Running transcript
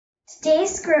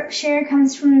Today's scripture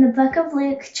comes from the book of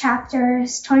Luke,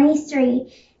 chapters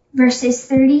 23, verses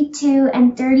 32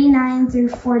 and 39 through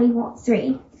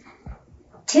 43.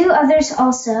 Two others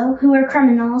also, who were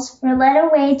criminals, were led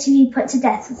away to be put to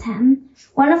death with him.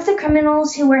 One of the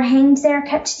criminals who were hanged there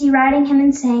kept deriding him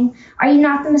and saying, "Are you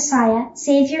not the Messiah?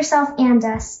 Save yourself and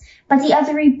us." But the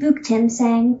other rebuked him,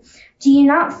 saying, "Do you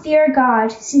not fear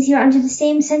God, since you are under the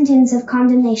same sentence of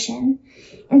condemnation?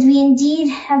 And we indeed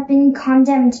have been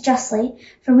condemned justly,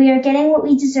 for we are getting what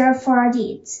we deserve for our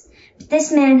deeds. But this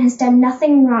man has done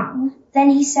nothing wrong." Then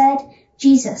he said,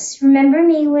 "Jesus, remember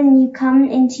me when you come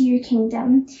into your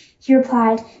kingdom." He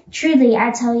replied, "Truly,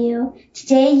 I tell you,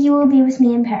 today you will be with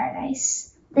me in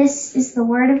paradise." This is the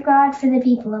word of God for the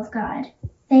people of God.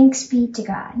 Thanks be to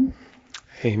God.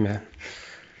 Amen.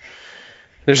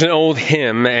 There's an old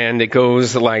hymn, and it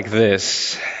goes like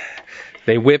this.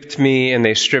 They whipped me and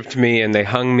they stripped me and they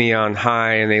hung me on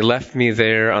high and they left me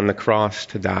there on the cross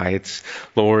to die. It's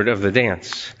Lord of the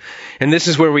Dance. And this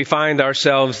is where we find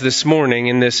ourselves this morning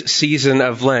in this season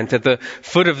of Lent, at the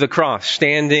foot of the cross,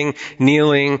 standing,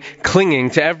 kneeling,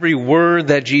 clinging to every word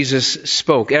that Jesus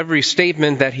spoke, every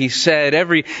statement that he said,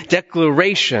 every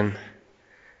declaration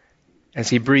as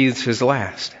he breathes his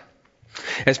last.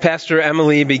 As Pastor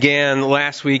Emily began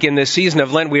last week, in this season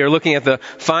of Lent, we are looking at the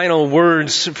final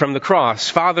words from the cross.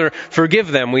 "Father,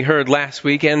 forgive them," we heard last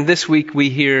week, and this week we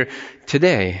hear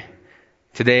today.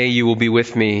 "Today you will be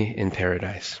with me in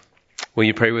paradise." Will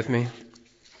you pray with me?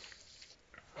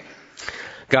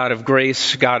 God of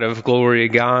grace, God of glory,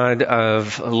 God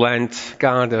of Lent,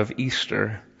 God of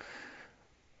Easter,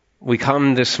 we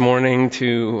come this morning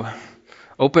to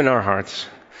open our hearts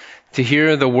to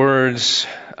hear the words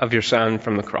of your Son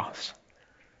from the cross.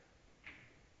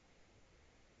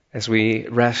 As we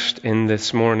rest in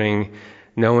this morning,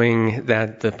 knowing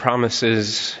that the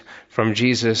promises from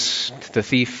Jesus to the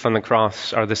thief on the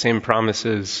cross are the same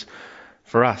promises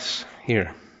for us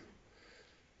here.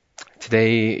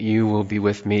 Today you will be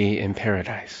with me in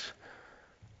paradise.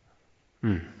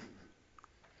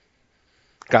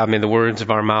 God, may the words of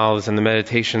our mouths and the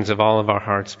meditations of all of our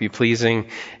hearts be pleasing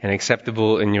and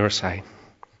acceptable in your sight.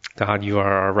 God, you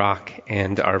are our rock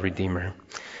and our Redeemer.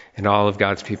 And all of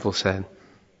God's people said,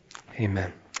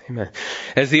 Amen. Amen.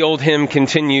 As the old hymn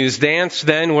continues, "Dance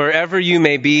then wherever you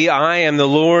may be. I am the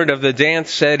Lord of the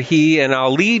dance," said he, "and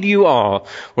I'll lead you all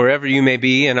wherever you may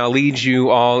be, and I'll lead you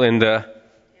all in the..."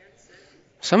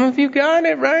 Some of you got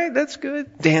it right. That's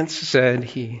good. "Dance," said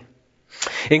he.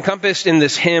 Encompassed in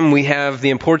this hymn, we have the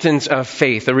importance of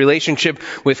faith, a relationship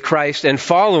with Christ and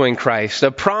following Christ,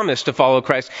 a promise to follow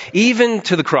Christ, even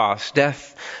to the cross,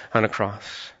 death on a cross.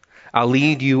 "I'll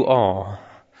lead you all."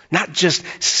 Not just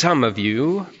some of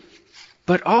you,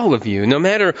 but all of you. No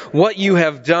matter what you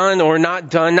have done or not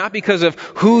done, not because of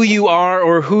who you are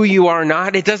or who you are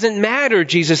not. It doesn't matter,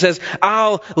 Jesus says,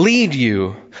 "I'll lead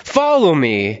you. Follow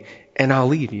me, and I'll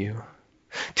lead you."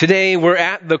 Today, we're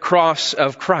at the cross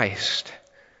of Christ.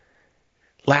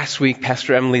 Last week,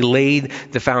 Pastor Emily laid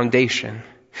the foundation.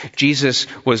 Jesus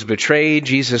was betrayed,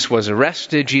 Jesus was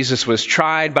arrested, Jesus was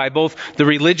tried by both the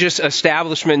religious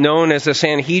establishment known as the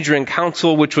Sanhedrin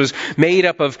Council, which was made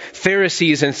up of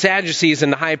Pharisees and Sadducees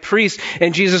and the high priest,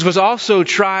 and Jesus was also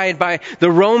tried by the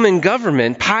Roman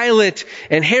government, Pilate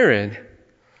and Herod.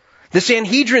 The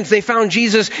Sanhedrins, they found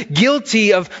Jesus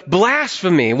guilty of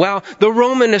blasphemy, while the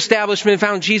Roman establishment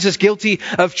found Jesus guilty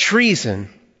of treason.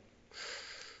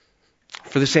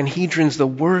 For the Sanhedrins, the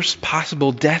worst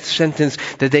possible death sentence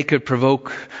that they could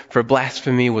provoke for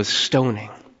blasphemy was stoning.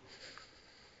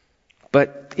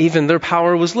 But even their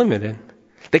power was limited.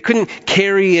 They couldn't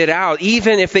carry it out.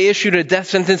 Even if they issued a death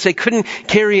sentence, they couldn't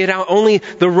carry it out. Only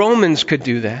the Romans could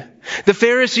do that. The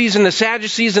Pharisees and the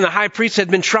Sadducees and the high priests had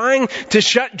been trying to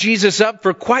shut Jesus up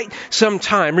for quite some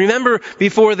time. Remember,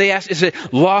 before they asked, is it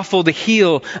lawful to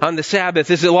heal on the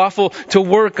Sabbath? Is it lawful to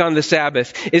work on the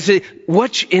Sabbath?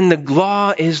 Which in the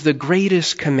law is the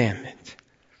greatest commandment?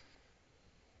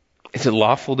 Is it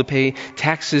lawful to pay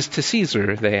taxes to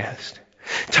Caesar? They asked.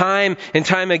 Time and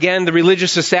time again, the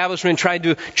religious establishment tried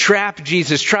to trap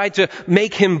Jesus, tried to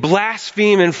make him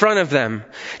blaspheme in front of them.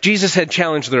 Jesus had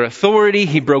challenged their authority,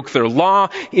 he broke their law,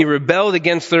 he rebelled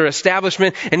against their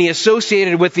establishment, and he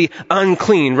associated with the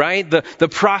unclean, right? The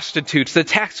prostitutes, the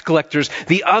tax collectors,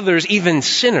 the others, even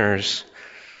sinners.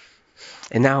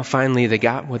 And now finally they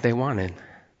got what they wanted.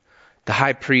 The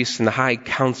high priest and the high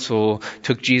council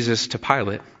took Jesus to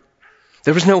Pilate.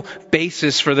 There was no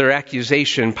basis for their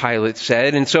accusation, Pilate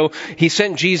said, and so he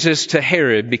sent Jesus to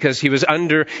Herod because he was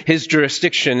under his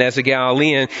jurisdiction as a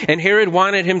Galilean, and Herod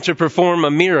wanted him to perform a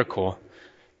miracle,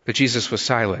 but Jesus was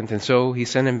silent, and so he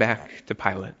sent him back to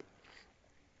Pilate.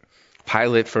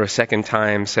 Pilate, for a second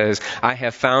time, says, I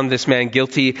have found this man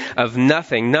guilty of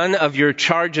nothing, none of your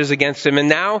charges against him, and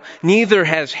now neither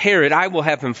has Herod. I will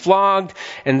have him flogged,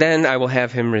 and then I will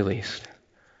have him released.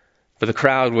 But the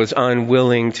crowd was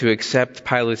unwilling to accept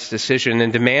Pilate's decision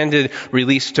and demanded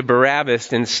release to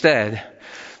Barabbas instead.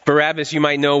 Barabbas, you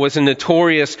might know, was a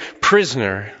notorious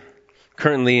prisoner,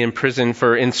 currently in prison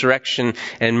for insurrection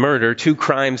and murder, two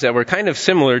crimes that were kind of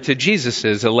similar to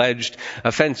Jesus' alleged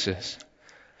offenses.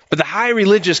 But the high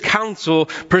religious council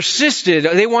persisted.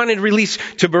 They wanted release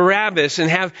to Barabbas and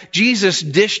have Jesus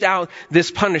dished out this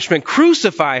punishment.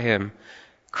 Crucify him.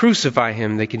 Crucify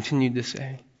him, they continued to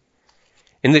say.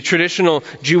 In the traditional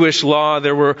Jewish law,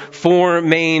 there were four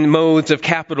main modes of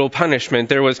capital punishment.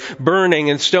 There was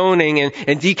burning and stoning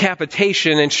and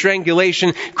decapitation and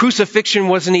strangulation. Crucifixion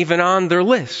wasn't even on their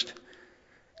list.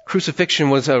 Crucifixion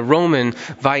was a Roman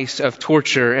vice of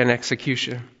torture and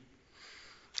execution.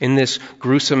 In this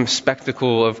gruesome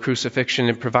spectacle of crucifixion,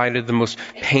 it provided the most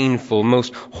painful,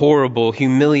 most horrible,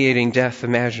 humiliating death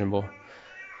imaginable.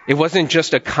 It wasn't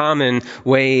just a common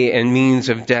way and means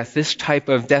of death. This type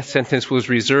of death sentence was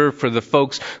reserved for the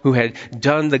folks who had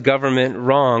done the government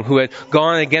wrong, who had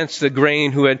gone against the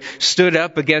grain, who had stood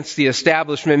up against the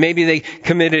establishment. Maybe they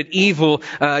committed evil,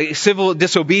 civil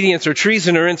disobedience or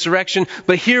treason or insurrection.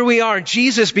 But here we are,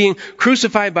 Jesus being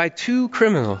crucified by two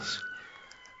criminals.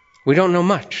 We don't know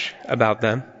much about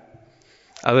them,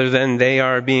 other than they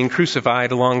are being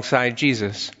crucified alongside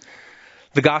Jesus.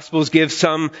 The Gospels give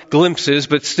some glimpses,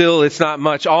 but still it's not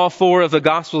much. All four of the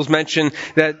Gospels mention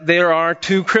that there are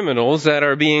two criminals that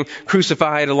are being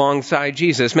crucified alongside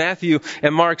Jesus. Matthew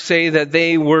and Mark say that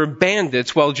they were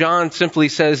bandits, while John simply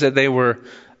says that they were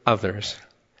others.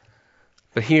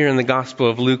 But here in the Gospel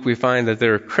of Luke, we find that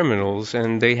they're criminals,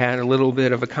 and they had a little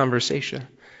bit of a conversation.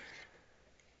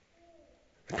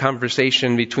 A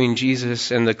conversation between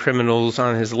Jesus and the criminals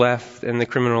on his left and the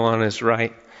criminal on his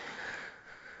right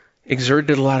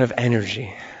exerted a lot of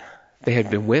energy. They had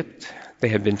been whipped. They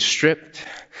had been stripped.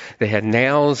 They had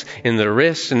nails in their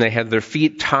wrists, and they had their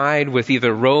feet tied with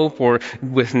either rope or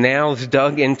with nails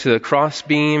dug into the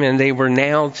crossbeam, and they were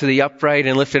nailed to the upright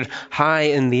and lifted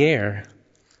high in the air.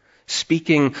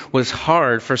 Speaking was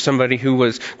hard for somebody who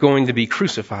was going to be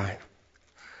crucified,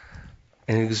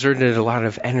 and it exerted a lot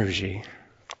of energy.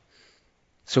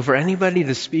 So for anybody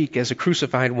to speak as a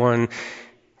crucified one,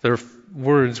 their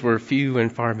words were few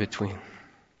and far between.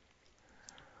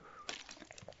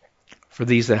 For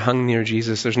these that hung near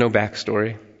Jesus, there's no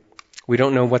backstory. We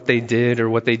don't know what they did or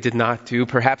what they did not do.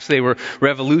 Perhaps they were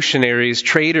revolutionaries,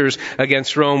 traitors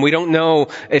against Rome. We don't know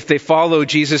if they followed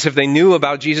Jesus, if they knew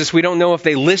about Jesus. We don't know if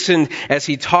they listened as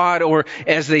he taught or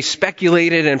as they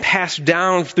speculated and passed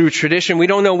down through tradition. We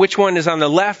don't know which one is on the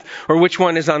left or which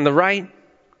one is on the right.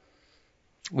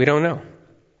 We don't know.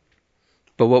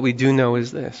 But what we do know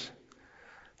is this: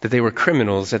 that they were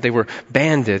criminals, that they were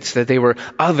bandits, that they were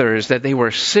others, that they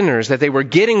were sinners, that they were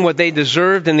getting what they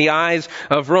deserved in the eyes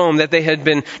of Rome, that they had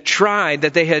been tried,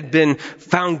 that they had been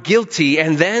found guilty,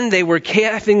 and then they were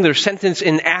having their sentence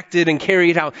enacted and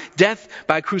carried out, death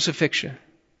by crucifixion.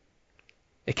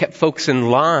 It kept folks in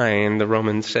line, the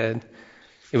Romans said.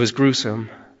 It was gruesome,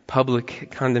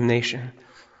 public condemnation.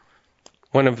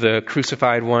 One of the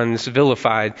crucified ones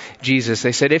vilified Jesus.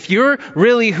 They said, if you're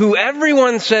really who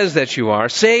everyone says that you are,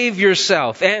 save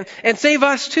yourself and save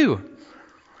us too.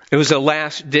 It was a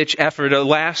last-ditch effort, a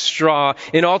last straw,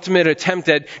 an ultimate attempt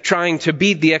at trying to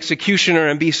beat the executioner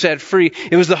and be set free.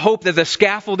 It was the hope that the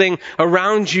scaffolding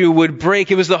around you would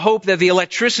break. It was the hope that the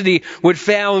electricity would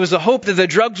fail. It was the hope that the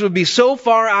drugs would be so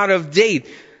far out of date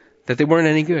that they weren't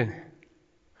any good.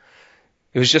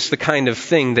 It was just the kind of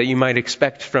thing that you might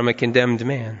expect from a condemned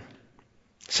man.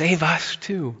 Save us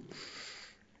too.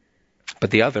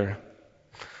 But the other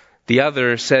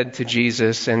said to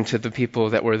Jesus and to the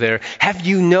people that were there, have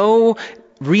you no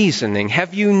reasoning?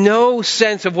 Have you no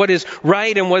sense of what is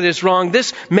right and what is wrong?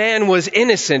 This man was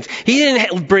innocent. He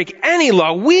didn't break any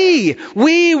law. We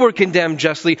were condemned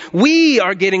justly. We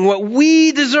are getting what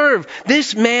we deserve.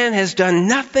 This man has done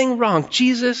nothing wrong.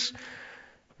 Jesus,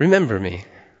 remember me.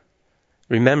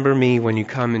 Remember me when you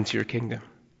come into your kingdom.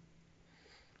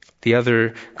 The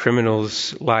other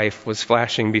criminal's life was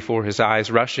flashing before his eyes,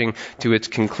 rushing to its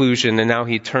conclusion, and now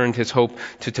he turned his hope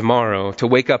to tomorrow, to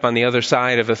wake up on the other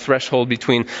side of the threshold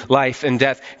between life and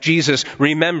death. Jesus,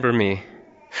 remember me.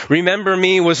 Remember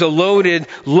me was a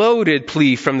loaded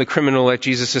plea from the criminal at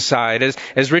Jesus' side.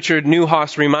 As Richard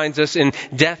Neuhaus reminds us in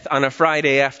Death on a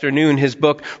Friday Afternoon, his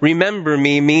book, remember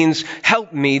me means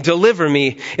help me, deliver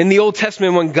me. In the Old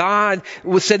Testament, when God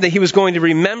said that he was going to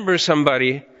remember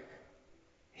somebody,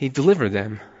 he delivered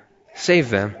them, saved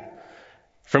them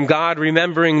From God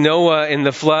remembering Noah in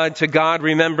the flood to God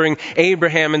remembering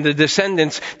Abraham and the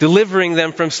descendants, delivering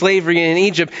them from slavery in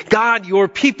Egypt. God, your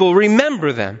people,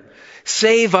 remember them.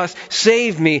 Save us,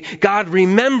 save me. God,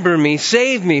 remember me,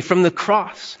 save me from the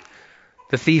cross.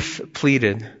 The thief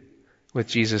pleaded with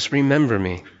Jesus, remember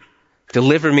me.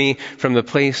 Deliver me from the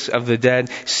place of the dead.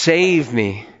 Save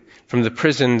me from the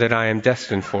prison that I am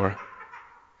destined for.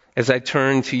 As I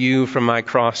turn to you from my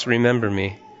cross, remember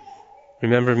me.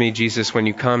 Remember me, Jesus, when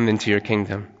you come into your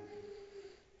kingdom.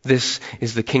 This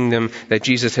is the kingdom that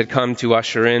Jesus had come to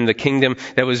usher in, the kingdom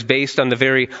that was based on the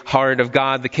very heart of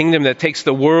God, the kingdom that takes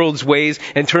the world's ways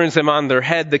and turns them on their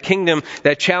head, the kingdom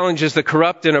that challenges the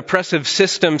corrupt and oppressive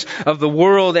systems of the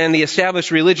world and the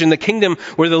established religion, the kingdom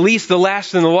where the least, the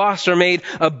last, and the lost are made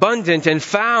abundant and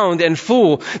found and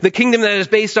full, the kingdom that is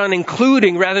based on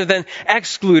including rather than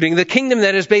excluding, the kingdom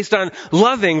that is based on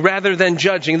loving rather than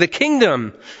judging, the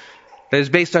kingdom that is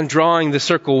based on drawing the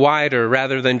circle wider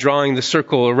rather than drawing the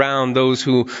circle around those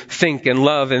who think and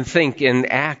love and think and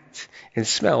act and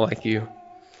smell like you.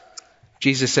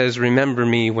 Jesus says, remember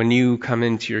me when you come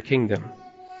into your kingdom.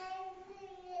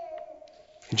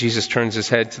 And Jesus turns his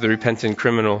head to the repentant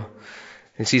criminal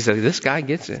and sees that this guy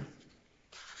gets it.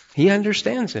 He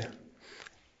understands it.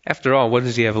 After all, what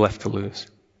does he have left to lose?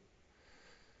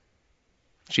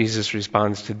 Jesus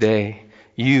responds, today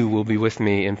you will be with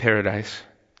me in paradise.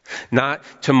 Not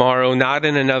tomorrow, not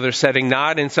in another setting,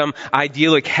 not in some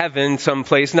idyllic heaven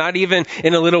someplace, not even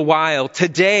in a little while.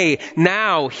 Today,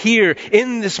 now, here,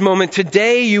 in this moment,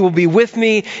 today you will be with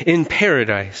me in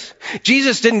paradise.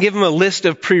 Jesus didn't give him a list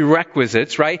of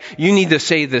prerequisites, right? You need to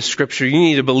say this scripture. You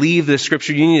need to believe this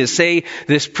scripture. You need to say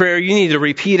this prayer. You need to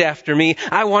repeat after me.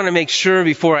 I want to make sure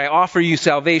before I offer you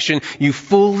salvation, you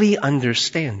fully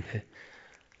understand it.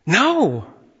 No.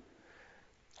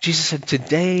 Jesus said,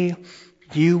 today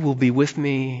you will be with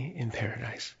me in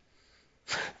paradise.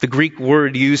 The Greek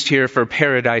word used here for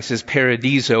paradise is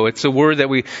paradiso. It's a word that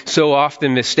we so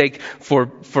often mistake for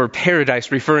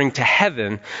paradise, referring to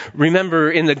heaven.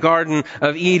 Remember, in the Garden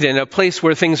of Eden, a place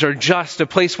where things are just, a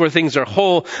place where things are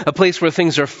whole, a place where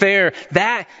things are fair.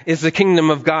 That is the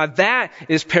kingdom of God. That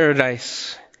is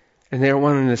paradise. And they're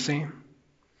one and the same.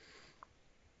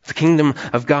 The kingdom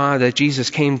of God that Jesus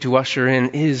came to usher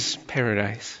in is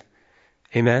paradise.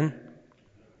 Amen?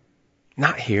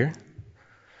 Not here.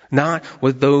 Not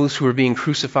what those who are being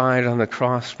crucified on the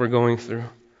cross were going through.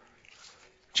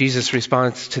 Jesus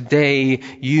responds, today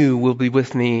you will be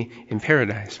with me in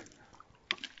paradise.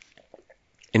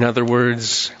 In other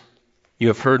words, you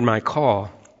have heard my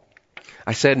call.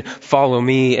 I said, follow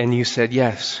me, and you said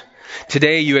yes.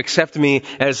 Today you accept me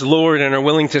as Lord and are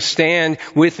willing to stand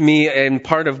with me and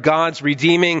part of God's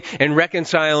redeeming and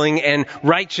reconciling and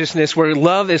righteousness where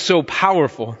love is so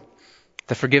powerful.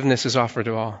 The forgiveness is offered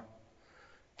to all.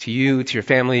 To you, to your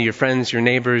family, your friends, your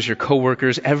neighbors, your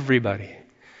co-workers, everybody.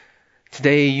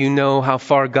 Today you know how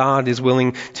far God is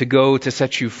willing to go to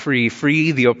set you free.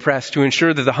 Free the oppressed, to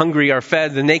ensure that the hungry are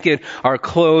fed, the naked are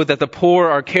clothed, that the poor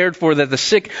are cared for, that the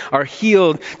sick are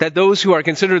healed, that those who are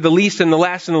considered the least and the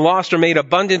last and the lost are made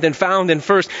abundant and found and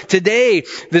first. Today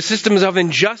the systems of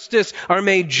injustice are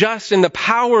made just and the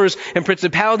powers and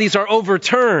principalities are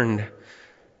overturned,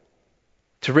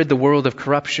 to rid the world of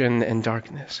corruption and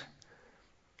darkness.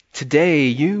 Today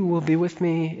you will be with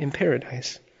me in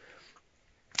paradise.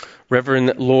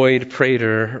 Reverend Lloyd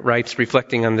Prater writes,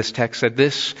 reflecting on this text, that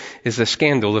this is the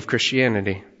scandal of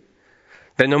Christianity.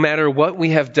 That no matter what we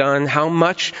have done, how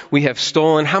much we have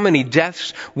stolen, how many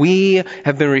deaths we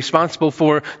have been responsible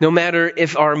for, no matter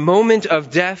if our moment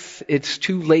of death, it's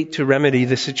too late to remedy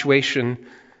the situation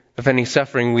of any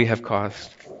suffering we have caused.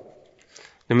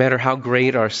 No matter how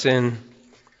great our sin,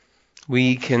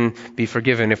 we can be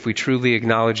forgiven if we truly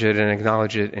acknowledge it and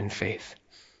acknowledge it in faith.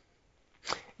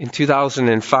 In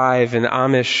 2005, an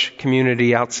Amish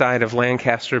community outside of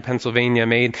Lancaster, Pennsylvania,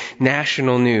 made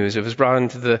national news. It was brought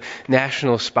into the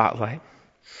national spotlight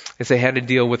as they had to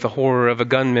deal with the horror of a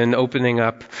gunman opening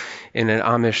up in an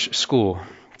Amish school,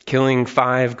 killing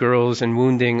 5 girls and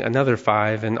wounding another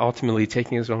 5 and ultimately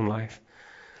taking his own life.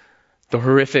 The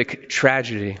horrific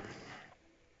tragedy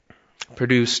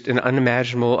produced an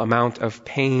unimaginable amount of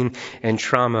pain and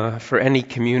trauma for any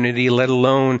community, let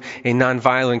alone a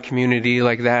nonviolent community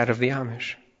like that of the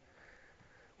Amish.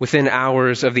 Within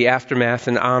hours of the aftermath,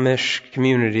 this Amish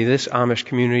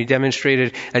community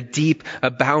demonstrated a deep,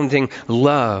 abounding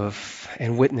love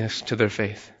and witness to their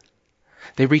faith.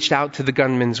 They reached out to the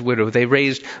gunman's widow. They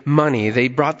raised money. They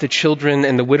brought the children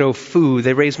and the widow food.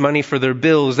 They raised money for their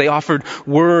bills. They offered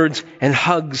words and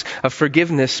hugs of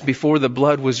forgiveness before the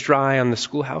blood was dry on the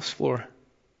schoolhouse floor.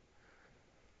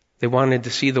 They wanted to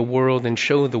see the world and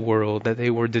show the world that they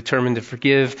were determined to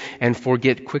forgive and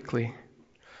forget quickly.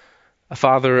 A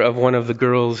father of one of the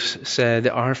girls said,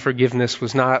 our forgiveness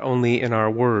was not only in our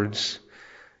words,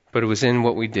 but it was in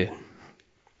what we did.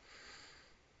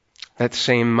 That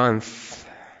same month,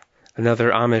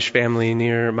 another Amish family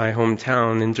near my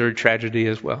hometown endured tragedy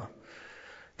as well.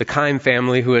 The Kime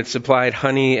family, who had supplied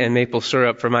honey and maple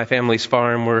syrup for my family's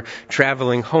farm, were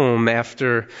traveling home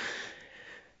after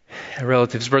a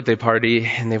relative's birthday party,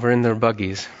 and they were in their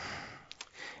buggies.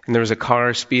 And there was a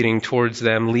car speeding towards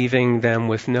them, leaving them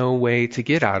with no way to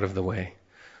get out of the way.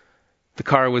 The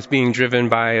car was being driven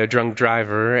by a drunk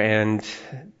driver, and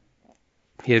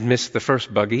he had missed the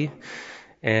first buggy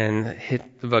and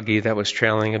hit the buggy that was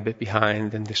trailing a bit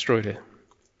behind and destroyed it.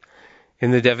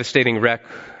 In the devastating wreck,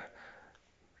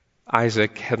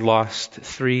 Isaac had lost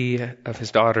 3 of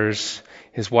his daughters,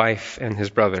 his wife, and his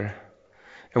brother.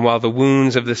 And while the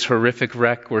wounds of this horrific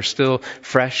wreck were still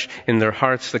fresh in their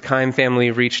hearts, the Kime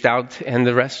family reached out, and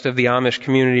the rest of the Amish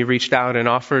community reached out and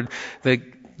offered the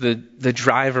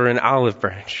driver an olive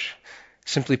branch.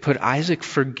 Simply put, Isaac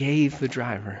forgave the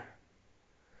driver.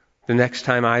 The next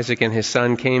time Isaac and his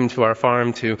son came to our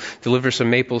farm to deliver some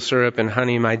maple syrup and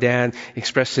honey, my dad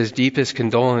expressed his deepest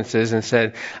condolences and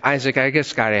said, Isaac, I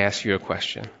just got to ask you a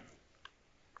question.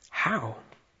 How?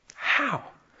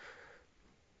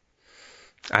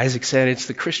 Isaac said, it's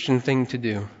the Christian thing to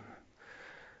do.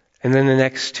 And then the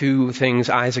next 2 things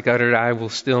Isaac uttered, I will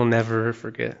still never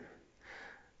forget.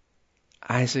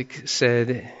 Isaac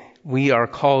said, we are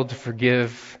called to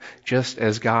forgive just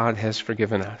as God has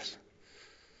forgiven us.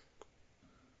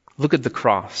 Look at the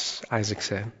cross, Isaac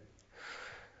said.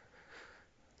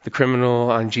 The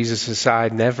criminal on Jesus'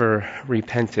 side never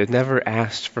repented, never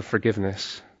asked for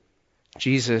forgiveness.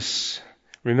 Jesus,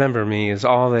 remember me, is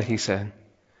all that he said.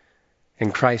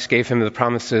 And Christ gave him the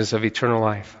promises of eternal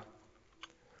life.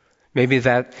 Maybe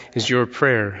that is your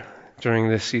prayer during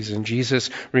this season.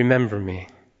 Jesus, remember me.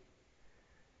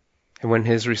 And when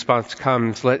his response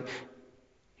comes, let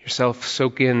yourself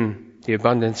soak in the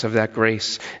abundance of that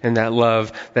grace and that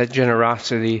love, that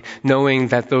generosity, knowing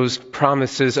that those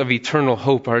promises of eternal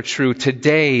hope are true.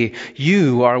 Today,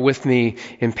 you are with me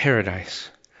in paradise.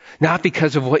 Not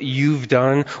because of what you've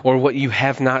done or what you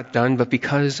have not done, but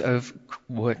because of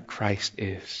what Christ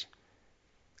is.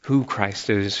 Who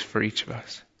Christ is for each of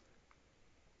us.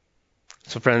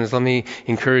 So friends, let me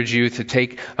encourage you to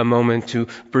take a moment to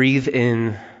breathe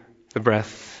in the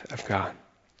breath of God.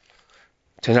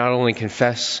 To not only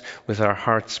confess with our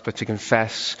hearts, but to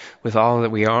confess with all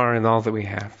that we are and all that we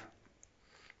have.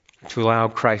 To allow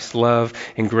Christ's love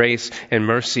and grace and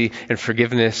mercy and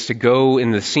forgiveness to go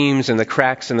in the seams and the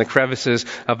cracks and the crevices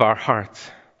of our heart.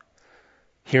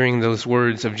 Hearing those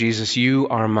words of Jesus, you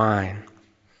are mine.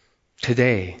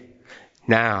 Today,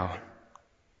 now.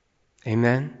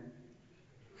 Amen?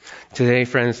 Today,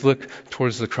 friends, look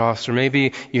towards the cross, or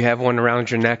maybe you have one around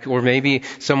your neck, or maybe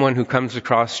someone who comes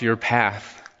across your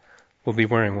path will be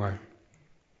wearing one.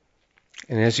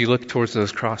 And as you look towards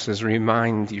those crosses,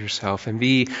 remind yourself and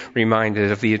be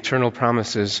reminded of the eternal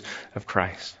promises of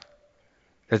Christ.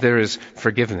 That there is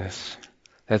forgiveness,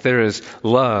 that there is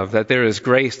love, that there is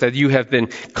grace, that you have been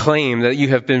claimed, that you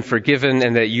have been forgiven,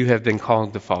 and that you have been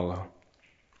called to follow.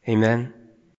 Amen?